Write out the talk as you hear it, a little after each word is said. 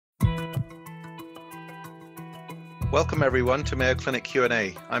Welcome everyone to Mayo Clinic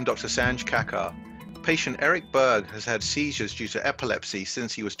Q&A. I'm Dr. Sanj Kakar. Patient Eric Berg has had seizures due to epilepsy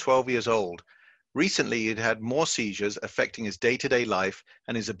since he was 12 years old. Recently, he'd had more seizures affecting his day-to-day life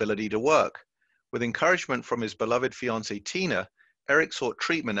and his ability to work. With encouragement from his beloved fiancee Tina, Eric sought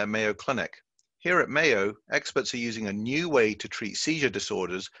treatment at Mayo Clinic. Here at Mayo, experts are using a new way to treat seizure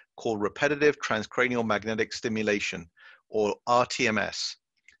disorders called repetitive transcranial magnetic stimulation, or rTMS.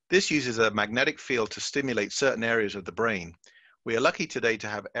 This uses a magnetic field to stimulate certain areas of the brain. We are lucky today to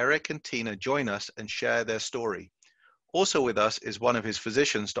have Eric and Tina join us and share their story. Also with us is one of his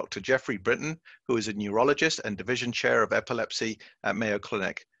physicians, Dr. Jeffrey Britton, who is a neurologist and division chair of epilepsy at Mayo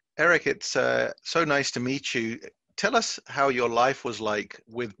Clinic. Eric, it's so nice to meet you. Tell us how your life was like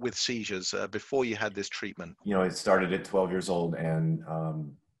with seizures before you had this treatment. You know, it started at 12 years old, and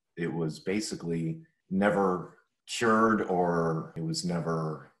it was basically never cured, or it was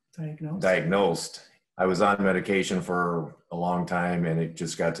never diagnosed. I was on medication for a long time, and it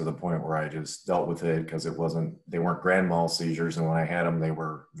just got to the point where I just dealt with it because they weren't grand mal seizures. And when I had them, they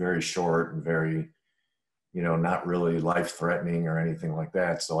were very short and very, not really life-threatening or anything like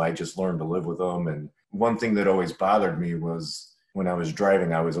that. So I just learned to live with them. And one thing that always bothered me was when I was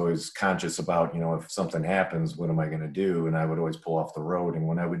driving, I was always conscious about, if something happens, what am I going to do? And I would always pull off the road. And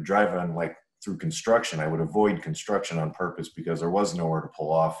when I would drive on through construction, I would avoid construction on purpose because there was nowhere to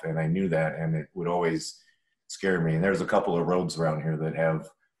pull off, and I knew that, and it would always scare me. And there's a couple of roads around here that have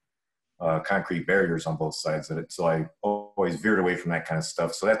concrete barriers on both sides of it, so I always veered away from that kind of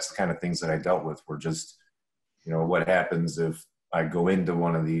stuff. So that's the kind of things that I dealt with, were just, what happens if I go into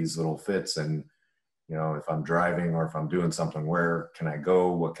one of these little fits, and if I'm driving or if I'm doing something, where can I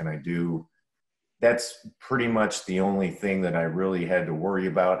go? What can I do? That's pretty much the only thing that I really had to worry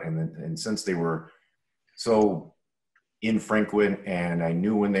about. And since they were so infrequent and I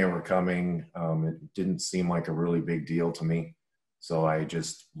knew when they were coming, it didn't seem like a really big deal to me. So I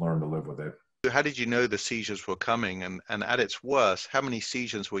just learned to live with it. How did you know the seizures were coming? And at its worst, how many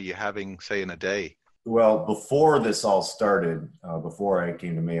seizures were you having, say, in a day? Well, before this all started, before I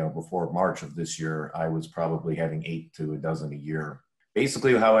came to Mayo, before March of this year, I was probably having 8 to a dozen a year.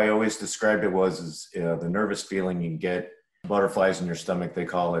 Basically, how I always described it was the nervous feeling you get, butterflies in your stomach, they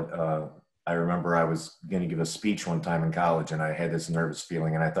call it. I remember I was going to give a speech one time in college, and I had this nervous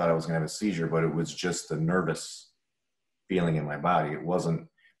feeling, and I thought I was going to have a seizure, but it was just the nervous feeling in my body. It wasn't,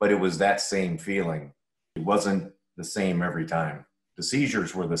 but it was that same feeling. It wasn't the same every time. The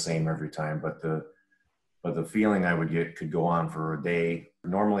seizures were the same every time, but the feeling I would get could go on for a day.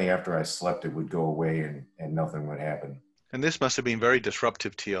 Normally, after I slept, it would go away and nothing would happen. And this must have been very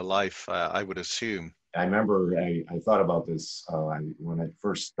disruptive to your life, I would assume. I remember I thought about this when I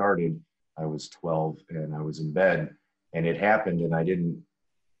first started. I was 12 and I was in bed, and it happened, and I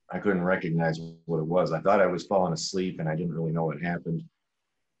couldn't recognize what it was. I thought I was falling asleep, and I didn't really know what happened.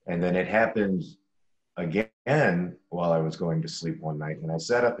 And then it happened again while I was going to sleep one night, and I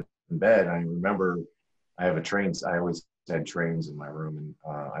sat up in bed. And I remember I always had trains in my room, and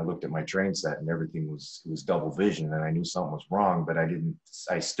I looked at my train set, and everything was double vision, and I knew something was wrong, but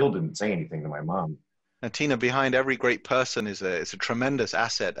I still didn't say anything to my mom. Now, Tina, behind every great person is a tremendous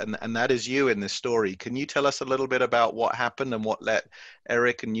asset, and that is you in this story. Can you tell us a little bit about what happened and what led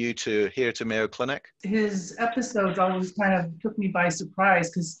Eric and you here to Mayo Clinic? His episodes always kind of took me by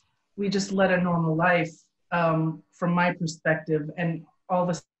surprise because we just led a normal life from my perspective, and all of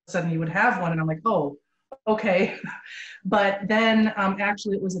a sudden you would have one, and I'm like, oh, okay. But then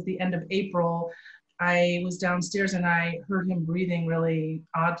actually it was at the end of April. I was downstairs and I heard him breathing really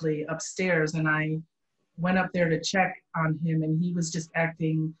oddly upstairs, and I went up there to check on him, and he was just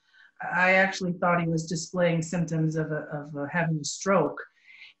acting, I actually thought he was displaying symptoms of having a stroke,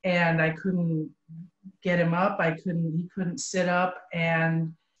 and I couldn't get him up. He couldn't sit up,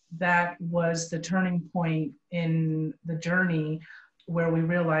 and that was the turning point in the journey where we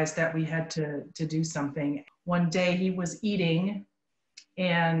realized that we had to do something. One day he was eating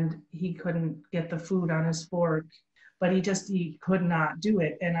and he couldn't get the food on his fork, but he could not do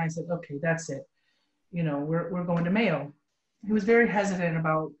it. And I said, okay, that's it. We're going to Mayo. He was very hesitant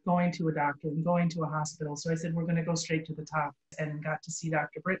about going to a doctor and going to a hospital. So I said, we're going to go straight to the top, and got to see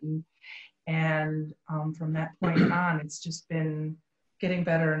Dr. Britton. And from that point on, it's just been getting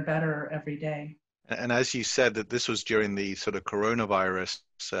better and better every day. And as you said, that this was during the sort of coronavirus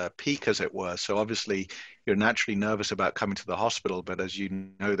peak, as it were. So obviously you're naturally nervous about coming to the hospital, but as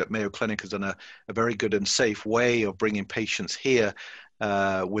you know, that Mayo Clinic has done a very good and safe way of bringing patients here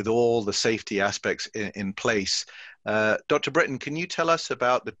with all the safety aspects in place. Dr. Britton, can you tell us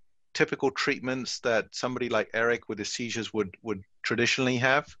about typical treatments that somebody like Eric with his seizures would traditionally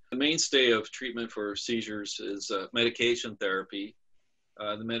have? The mainstay of treatment for seizures is medication therapy.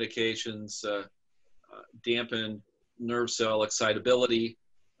 The medications dampen nerve cell excitability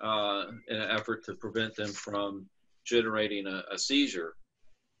in an effort to prevent them from generating a seizure.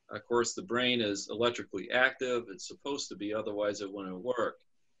 Of course, the brain is electrically active. It's supposed to be, otherwise it wouldn't work.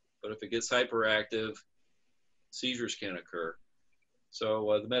 But if it gets hyperactive, seizures can occur.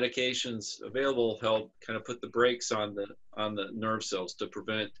 So the medications available help kind of put the brakes on the nerve cells to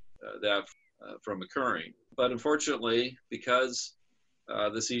prevent that from occurring. But unfortunately, because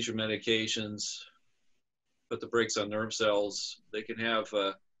the seizure medications put the brakes on nerve cells, they can have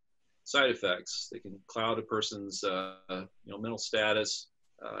side effects. They can cloud a person's mental status.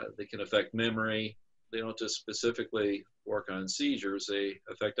 They can affect memory. They don't just specifically work on seizures, they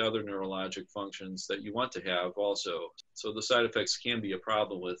affect other neurologic functions that you want to have also. So the side effects can be a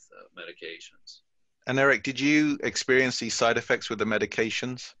problem with medications. And Eric, did you experience these side effects with the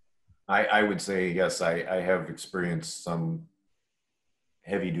medications? I would say yes, I have experienced some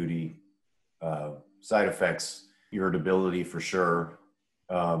heavy duty side effects, irritability for sure.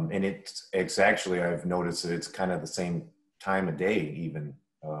 And it's actually, I've noticed that it's kind of the same time of day, even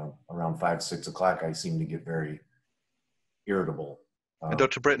around 5, 6 o'clock, I seem to get very irritable. And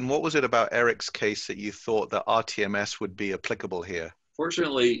Dr. Britton, what was it about Eric's case that you thought that rTMS would be applicable here?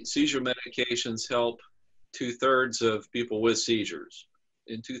 Fortunately, seizure medications help 2/3 of people with seizures.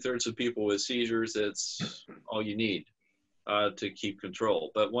 In 2/3 of people with seizures, it's all you need to keep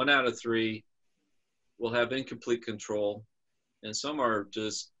control. But 1 out of 3 will have incomplete control, and some are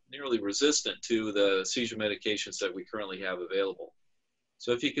just nearly resistant to the seizure medications that we currently have available.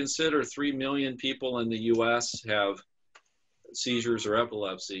 So if you consider 3 million people in the US have seizures or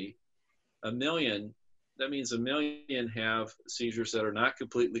epilepsy, 1 million, that means 1 million have seizures that are not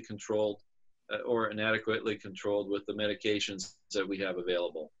completely controlled or inadequately controlled with the medications that we have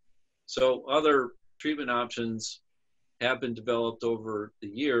available. So other treatment options have been developed over the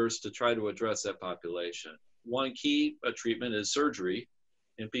years to try to address that population. One key treatment is surgery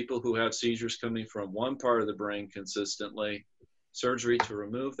in people who have seizures coming from one part of the brain consistently. Surgery to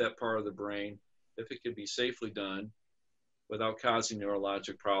remove that part of the brain, if it can be safely done without causing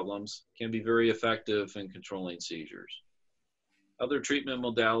neurologic problems, can be very effective in controlling seizures. Other treatment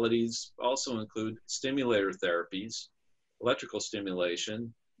modalities also include stimulator therapies, electrical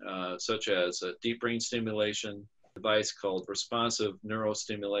stimulation, such as a deep brain stimulation device called responsive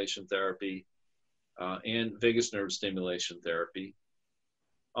neurostimulation therapy, and vagus nerve stimulation therapy.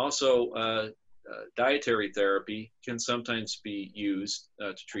 Also, dietary therapy can sometimes be used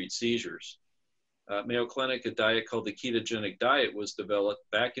to treat seizures. Mayo Clinic, a diet called the ketogenic diet was developed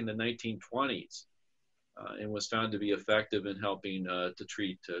back in the 1920s and was found to be effective in helping to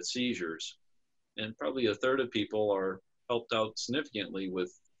treat seizures. And probably 1/3 of people are helped out significantly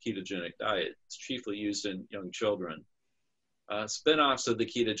with ketogenic diet. It's chiefly used in young children. Spin-offs of the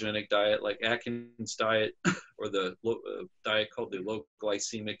ketogenic diet, like Atkins diet or the diet called the low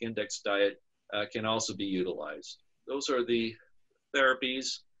glycemic index diet, can also be utilized. Those are the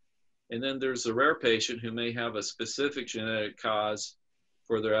therapies. And then there's a rare patient who may have a specific genetic cause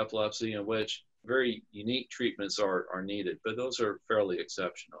for their epilepsy in which very unique treatments are needed, but those are fairly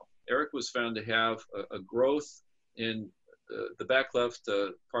exceptional. Eric was found to have a growth in the back left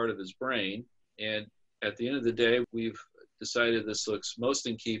part of his brain. And at the end of the day, we've decided this looks most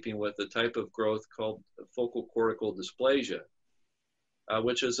in keeping with the type of growth called focal cortical dysplasia,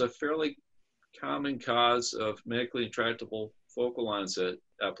 which is a fairly common cause of medically intractable focal onset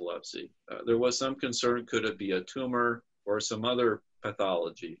epilepsy. There was some concern, could it be a tumor or some other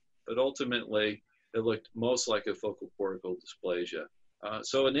pathology? But ultimately, it looked most like a focal cortical dysplasia.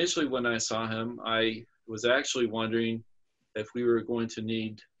 So initially when I saw him, I was actually wondering if we were going to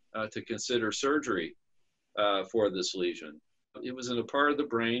need to consider surgery for this lesion. It was in a part of the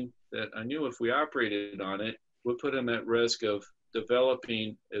brain that I knew if we operated on it, would put him at risk of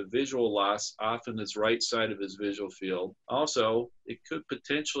developing a visual loss off in his right side of his visual field. Also, it could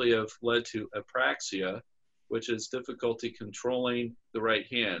potentially have led to apraxia, which is difficulty controlling the right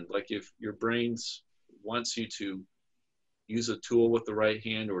hand. Like if your brain wants you to use a tool with the right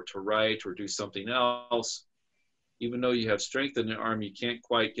hand or to write or do something else, even though you have strength in the arm, you can't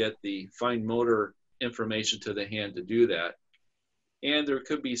quite get the fine motor information to the hand to do that. And there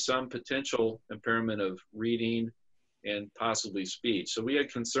could be some potential impairment of reading and possibly speech. So we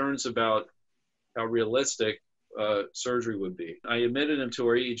had concerns about how realistic surgery would be. I admitted him to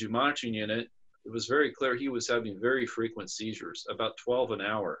our EEG monitoring unit. It was very clear he was having very frequent seizures, about 12 an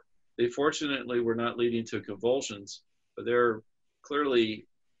hour. They fortunately were not leading to convulsions, but they're clearly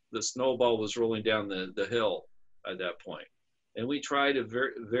the snowball was rolling down the hill at that point. And we tried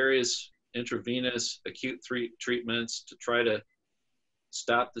various intravenous acute treatments to try to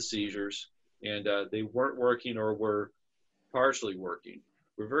stop the seizures, and they weren't working or were partially working.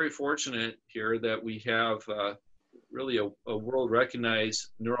 We're very fortunate here that we have really a world-recognized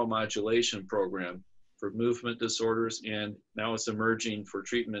neuromodulation program for movement disorders, and now it's emerging for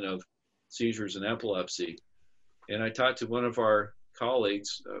treatment of seizures and epilepsy. And I talked to one of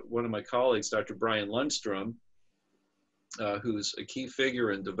my colleagues, Dr. Brian Lundstrom, who's a key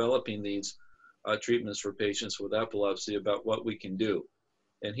figure in developing these treatments for patients with epilepsy, about what we can do.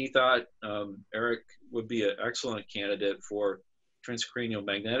 And he thought Eric would be an excellent candidate for transcranial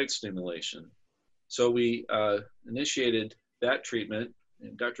magnetic stimulation. So we initiated that treatment,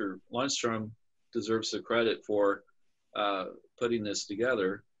 and Dr. Lundstrom deserves the credit for putting this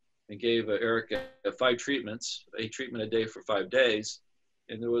together, and gave Eric 5 treatments, a treatment a day for 5 days.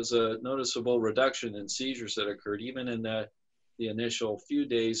 And there was a noticeable reduction in seizures that occurred even in the initial few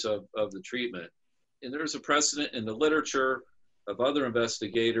days of the treatment. And there's a precedent in the literature of other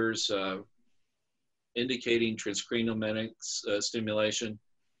investigators indicating transcranial magnetic stimulation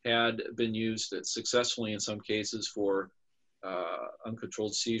had been used successfully in some cases for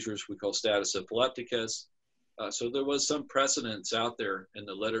uncontrolled seizures we call status epilepticus. So there was some precedence out there in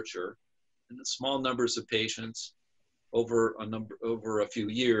the literature, in the small numbers of patients over a few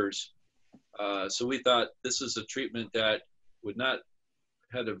years. So we thought this is a treatment that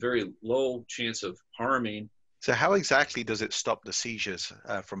had a very low chance of harming. So how exactly does it stop the seizures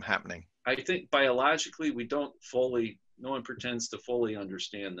from happening? I think biologically no one pretends to fully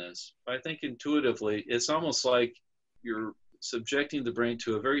understand this. I think intuitively, it's almost like you're subjecting the brain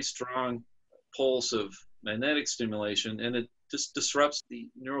to a very strong pulse of magnetic stimulation, and it just disrupts the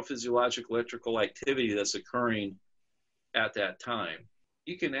neurophysiologic electrical activity that's occurring at that time.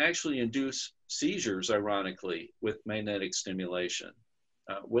 You can actually induce seizures, ironically, with magnetic stimulation.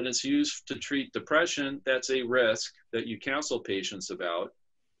 When it's used to treat depression, that's a risk that you counsel patients about,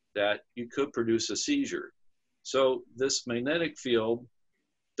 that you could produce a seizure. So this magnetic field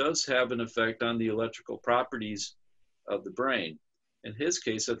does have an effect on the electrical properties of the brain. In his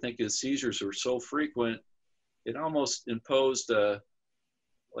case, I think his seizures were so frequent, it almost imposed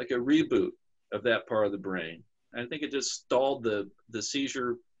like a reboot of that part of the brain. I think it just stalled the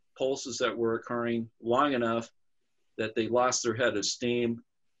seizure pulses that were occurring long enough that they lost their head of steam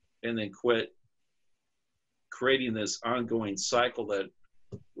and then quit, creating this ongoing cycle that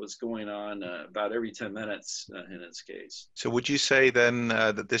was going on about every 10 minutes in his case. So would you say then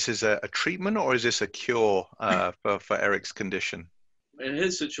that this is a treatment, or is this a cure for Eric's condition? In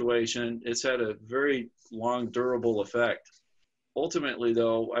his situation, it's had a very long, durable effect. Ultimately,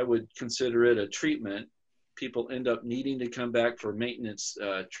 though, I would consider it a treatment. People end up needing to come back for maintenance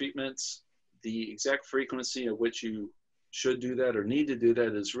treatments. The exact frequency at which you should do that or need to do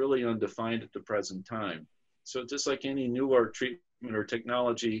that is really undefined at the present time. So just like any newer treatment or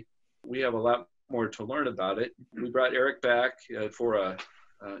technology, we have a lot more to learn about it. We brought Eric back for a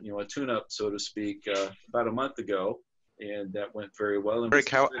tune-up, so to speak, about a month ago, and that went very well. Eric,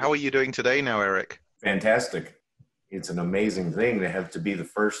 how are you doing today now, Eric? Fantastic. It's an amazing thing to have to be the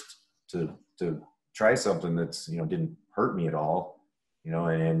first to try something that's, didn't hurt me at all,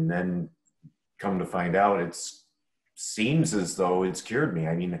 and then come to find out it seems as though it's cured me.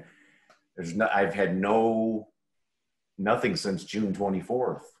 I mean, I've had nothing since June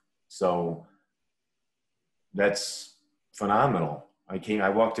 24th. So that's phenomenal. I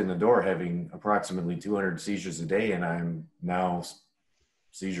walked in the door having approximately 200 seizures a day, and I'm now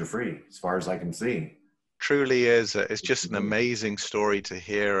seizure free as far as I can see. Truly is. It's just an amazing story to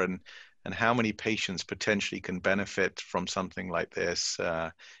hear, and how many patients potentially can benefit from something like this.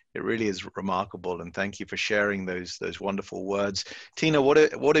 It really is remarkable, and thank you for sharing those wonderful words. Tina,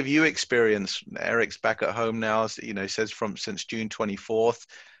 what have you experienced? Eric's back at home now, says since June 24th.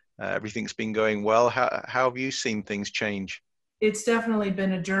 Everything's been going well. How have you seen things change? It's definitely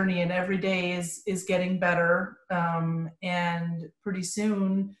been a journey, and every day is getting better. And pretty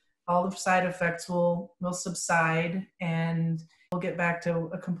soon, all the side effects will subside, and we'll get back to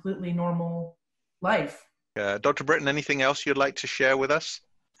a completely normal life. Dr. Britton, anything else you'd like to share with us?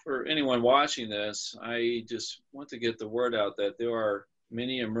 For anyone watching this, I just want to get the word out that there are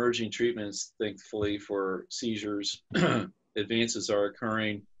many emerging treatments, thankfully, for seizures. Advances are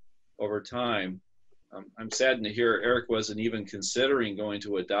occurring over time. I'm saddened to hear Eric wasn't even considering going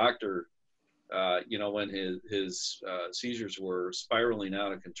to a doctor, when his seizures were spiraling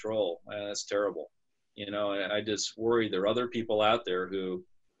out of control. That's terrible. I just worry there are other people out there who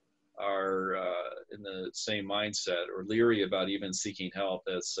are in the same mindset or leery about even seeking help.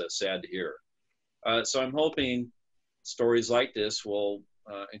 That's sad to hear. So I'm hoping stories like this will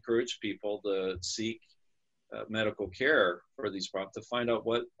encourage people to seek medical care for these problems, to find out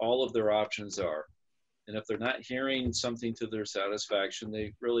what all of their options are. And if they're not hearing something to their satisfaction,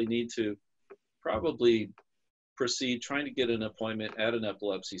 they really need to probably proceed trying to get an appointment at an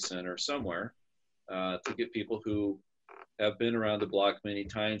epilepsy center somewhere to get people who have been around the block many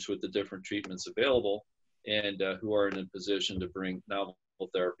times with the different treatments available and who are in a position to bring novel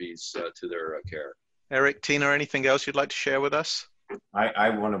therapies to their care. Eric, Tina, anything else you'd like to share with us? I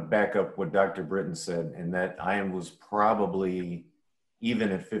want to back up what Dr. Britton said, and that I was probably,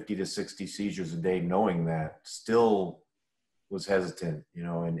 even at 50 to 60 seizures a day, knowing that, still was hesitant, you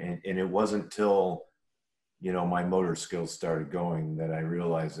know, and it wasn't till, you know, my motor skills started going that I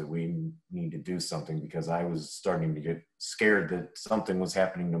realized that we need to do something, because I was starting to get scared that something was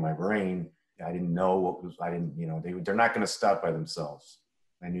happening to my brain. I didn't know what was, you know, they're not going to stop by themselves.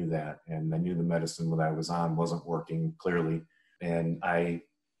 I knew that, and I knew the medicine that I was on wasn't working clearly. And I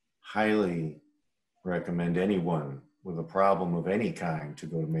highly recommend anyone with a problem of any kind to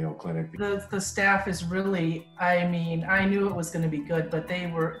go to Mayo Clinic. The staff is really, I mean, I knew it was going to be good, but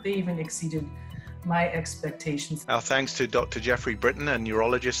they even exceeded my expectations. Our thanks to Dr. Jeffrey Britton, a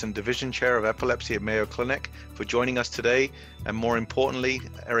neurologist and division chair of epilepsy at Mayo Clinic, for joining us today, and more importantly,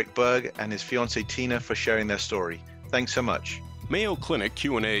 Eric Berg and his fiancée Tina for sharing their story. Thanks so much. Mayo Clinic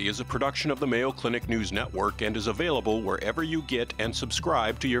Q&A is a production of the Mayo Clinic News Network and is available wherever you get and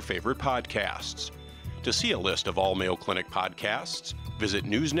subscribe to your favorite podcasts. To see a list of all Mayo Clinic podcasts, visit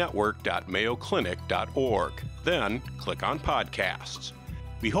newsnetwork.mayoclinic.org. Then click on Podcasts.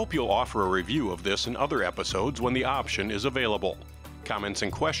 We hope you'll offer a review of this and other episodes when the option is available. Comments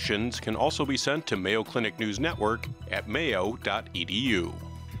and questions can also be sent to Mayo Clinic News Network at mayo.edu.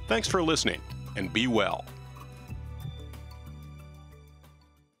 Thanks for listening, and be well.